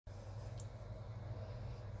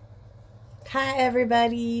Hi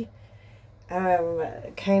everybody. I'm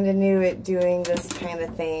kind of new at doing this kind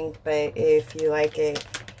of thing, but if you like it,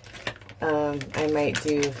 I might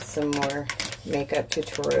do some more makeup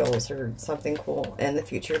tutorials or something cool in the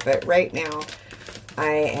future. But right now, I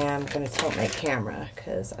am going to tilt my camera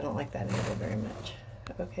because I don't like that angle very much.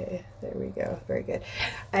 Okay, there we go. Very good.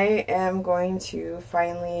 I am going to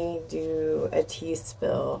finally do a tea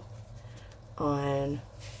spill on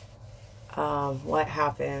what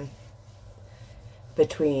happened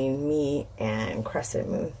between me and Crescent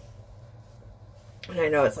Moon. And I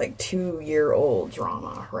know it's like 2-year-old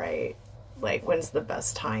drama, right? Like, when's the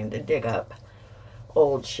best time to dig up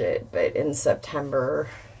old shit? But in September,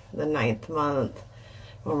 the 9th month,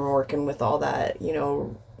 when we're working with all that, you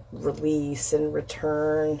know, release and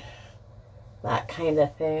return, that kind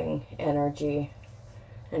of thing, energy,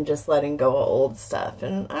 and just letting go of old stuff.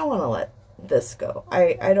 And I want to let this go.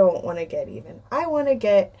 I don't want to get even. I want to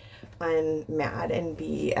get unmad and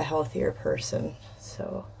be a healthier person.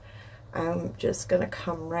 So I'm just gonna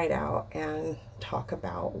come right out and talk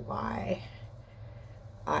about why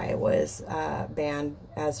I was banned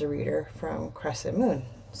as a reader from Crescent Moon.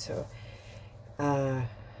 So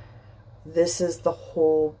this is the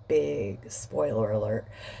whole big spoiler alert.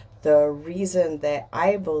 The reason that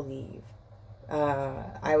I believe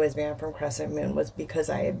I was banned from Crescent Moon was because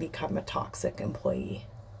I had become a toxic employee.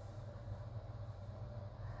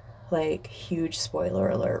 Like, huge spoiler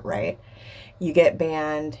alert, right? You get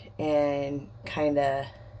banned and kind of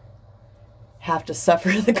have to suffer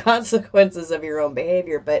the consequences of your own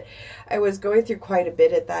behavior. But I was going through quite a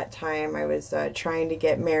bit at that time. I was trying to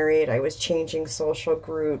get married. I was changing social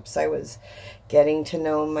groups. I was getting to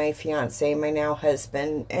know my fiance, my now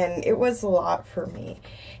husband, and it was a lot for me.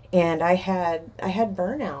 And I had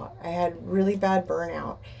burnout. I had really bad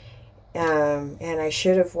burnout. And I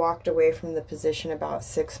should have walked away from the position about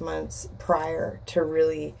 6 months prior to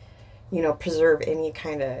really, you know, preserve any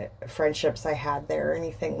kind of friendships I had there or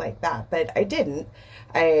anything like that. But I didn't.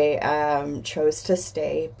 I chose to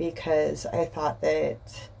stay because I thought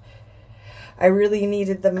that I really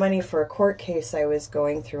needed the money for a court case I was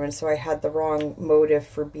going through. And so I had the wrong motive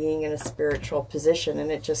for being in a spiritual position.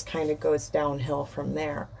 And it just kind of goes downhill from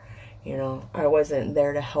there. You know, I wasn't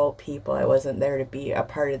there to help people. I wasn't there to be a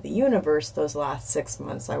part of the universe those last 6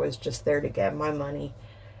 months. I was just there to get my money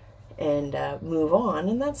and move on.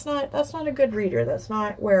 And that's not a good reader. That's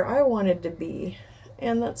not where I wanted to be.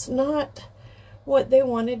 And that's not what they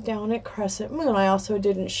wanted down at Crescent Moon. I also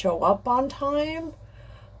didn't show up on time.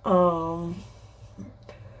 And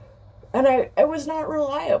I was not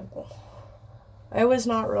reliable. I was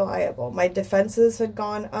not reliable. My defenses had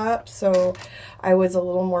gone up, so I was a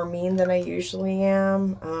little more mean than I usually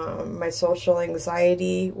am. My social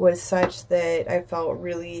anxiety was such that I felt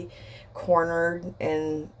really cornered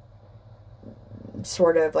and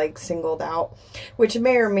sort of like singled out, which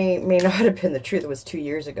may or may not have been the truth. It was 2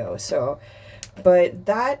 years ago. So, but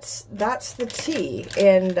that's the tea.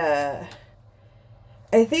 And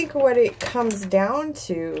I think what it comes down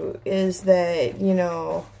to is that, you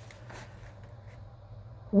know,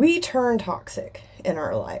 we turn toxic in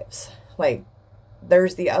our lives. Like,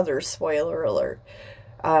 there's the other spoiler alert.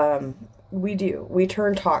 We do. We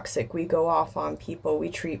turn toxic. We go off on people. We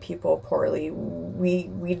treat people poorly.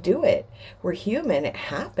 We do it. We're human. It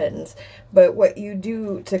happens. But what you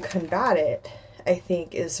do to combat it, I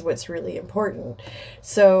think, is what's really important.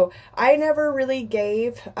 So I never really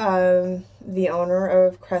gave the owner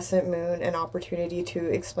of Crescent Moon an opportunity to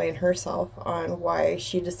explain herself on why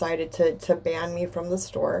she decided to ban me from the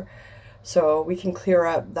store. So we can clear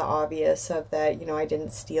up the obvious of that, you know, I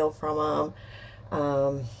didn't steal from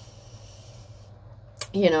them.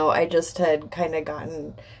 You know, I just had kind of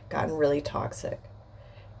gotten really toxic,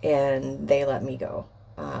 and they let me go.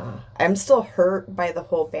 I'm still hurt by the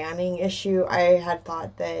whole banning issue. I had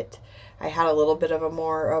thought that I had a little bit of a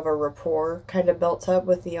rapport kind of built up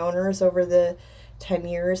with the owners over the 10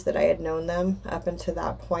 years that I had known them up until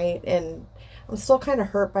that point, and I'm still kind of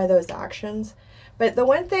hurt by those actions. But the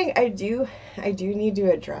one thing I do need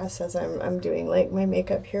to address as I'm doing like my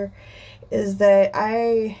makeup here is that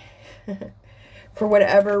I for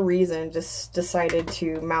whatever reason just decided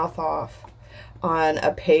to mouth off on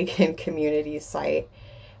a pagan community site.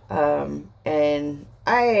 And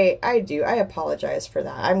I apologize for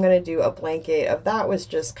that. I'm going to do a blanket of that was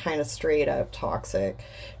just kind of straight up toxic,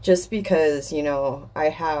 just because, you know, I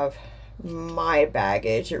have my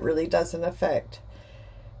baggage. It really doesn't affect,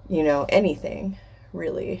 you know, anything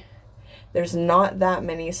really. There's not that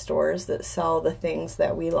many stores that sell the things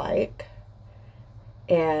that we like.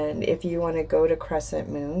 And if you want to go to Crescent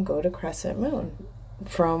Moon, go to Crescent Moon.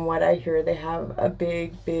 from what I hear, they have a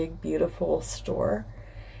big, big, beautiful store.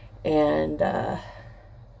 And,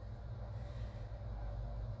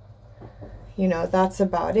 you know, that's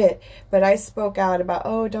about it. But I spoke out about,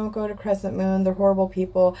 oh, don't go to Crescent Moon. They're horrible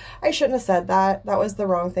people. I shouldn't have said that. That was the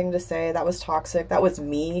wrong thing to say. That was toxic. That was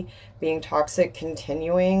me being toxic,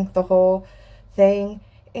 continuing the whole thing.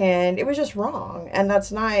 And it was just wrong. And that's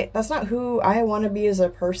not who I want to be as a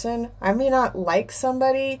person. I may not like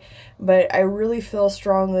somebody, but I really feel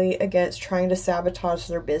strongly against trying to sabotage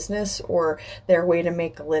their business or their way to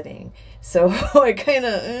make a living. So I kind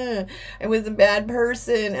of, I was a bad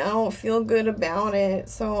person. I don't feel good about it.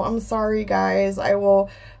 So I'm sorry, guys. I will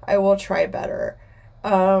try better.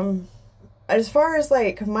 As far as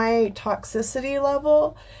like my toxicity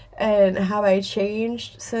level and have I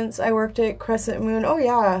changed since I worked at Crescent Moon? Oh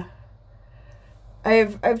yeah.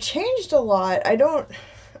 I've changed a lot. I don't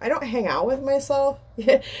hang out with myself.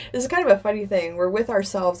 This is kind of a funny thing. We're with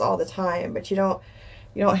ourselves all the time, but you don't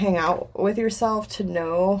hang out with yourself to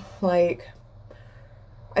know, like,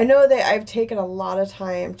 I know that I've taken a lot of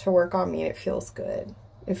time to work on me and it feels good.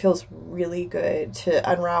 It feels really good to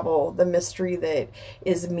unravel the mystery that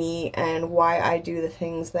is me and why I do the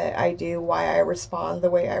things that I do, why I respond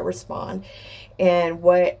the way I respond, and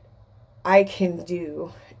what I can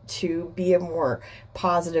do to be a more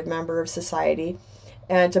positive member of society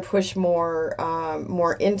and to push more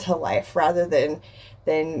into life rather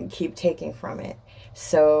than keep taking from it.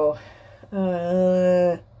 So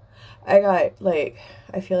I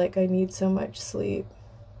feel like I need so much sleep.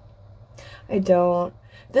 I don't.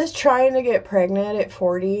 This trying to get pregnant at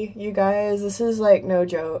 40, you guys, this is like no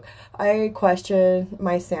joke. I question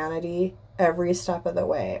my sanity every step of the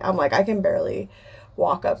way. I'm like, I can barely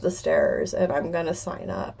walk up the stairs and I'm gonna sign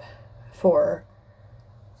up for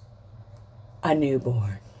a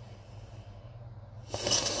newborn.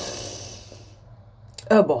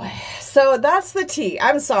 Oh boy. So that's the tea.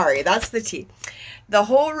 I'm sorry, that's the tea. The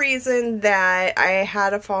whole reason that I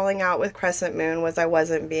had a falling out with Crescent Moon was I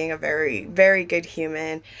wasn't being a very, very good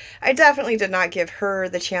human. I definitely did not give her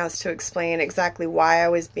the chance to explain exactly why I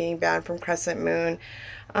was being banned from Crescent Moon.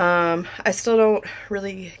 I still don't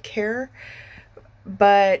really care,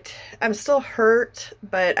 but I'm still hurt,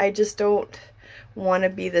 but I just don't want to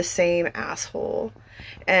be the same asshole.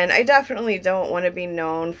 And I definitely don't want to be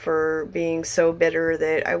known for being so bitter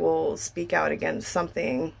that I will speak out against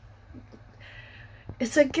something.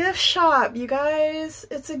 It's a gift shop, you guys.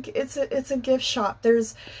 It's a gift shop.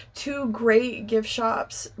 There's two great gift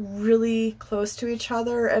shops really close to each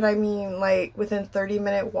other, and I mean like within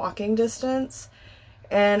 30-minute walking distance.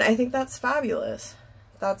 And I think that's fabulous.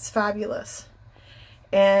 That's fabulous.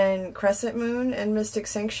 And Crescent Moon and Mystic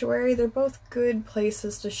Sanctuary, they're both good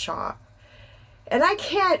places to shop. And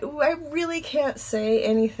I really can't say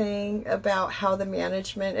anything about how the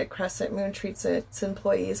management at Crescent Moon treats its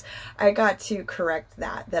employees. I got to correct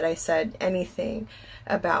that I said anything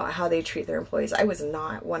about how they treat their employees. I was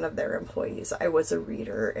not one of their employees. I was a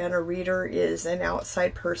reader, and a reader is an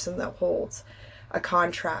outside person that holds a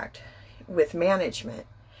contract with management.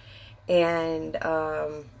 And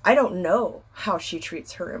I don't know how she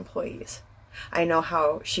treats her employees. I know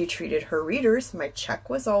how she treated her readers. My check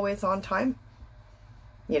was always on time.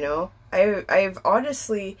 You know, I've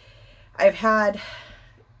had,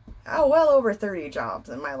 well over 30 jobs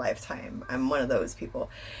in my lifetime. I'm one of those people.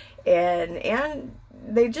 And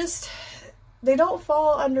they don't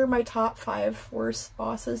fall under my top 5 worst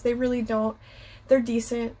bosses. They really don't. They're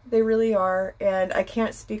decent. They really are. And I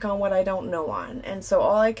can't speak on what I don't know on. And so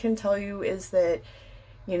all I can tell you is that,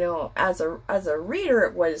 you know, as a reader,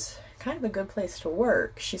 it was kind of a good place to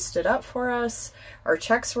work. She stood up for us. Our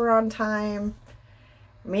checks were on time.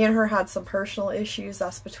 Me and her had some personal issues.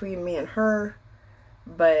 That's between me and her.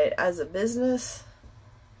 But as a business,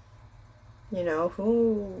 you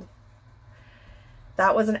know,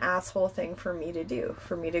 that was an asshole thing for me to do.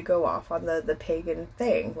 For me to go off on the pagan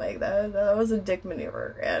thing. Like, that was a dick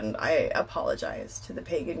maneuver. And I apologize to the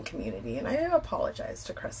pagan community. And I apologize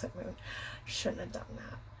to Crescent Moon. Shouldn't have done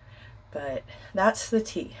that. But that's the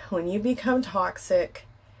tea. When you become toxic,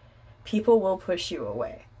 people will push you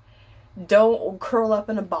away. Don't curl up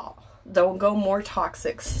in a ball. Don't go more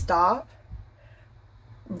toxic. Stop,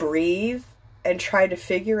 breathe, and try to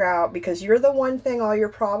figure out, because you're the one thing all your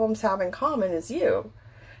problems have in common is you.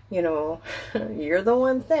 You know, you're the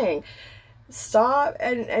one thing. Stop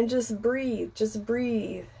and just breathe. Just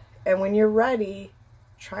breathe. And when you're ready,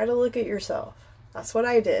 try to look at yourself. That's what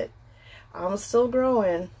I did. I'm still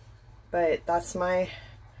growing, but that's my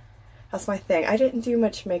thing. I didn't do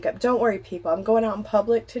much makeup. Don't worry, people. I'm going out in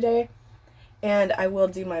public today. And I will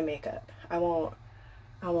do my makeup. I won't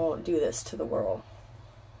do this to the world.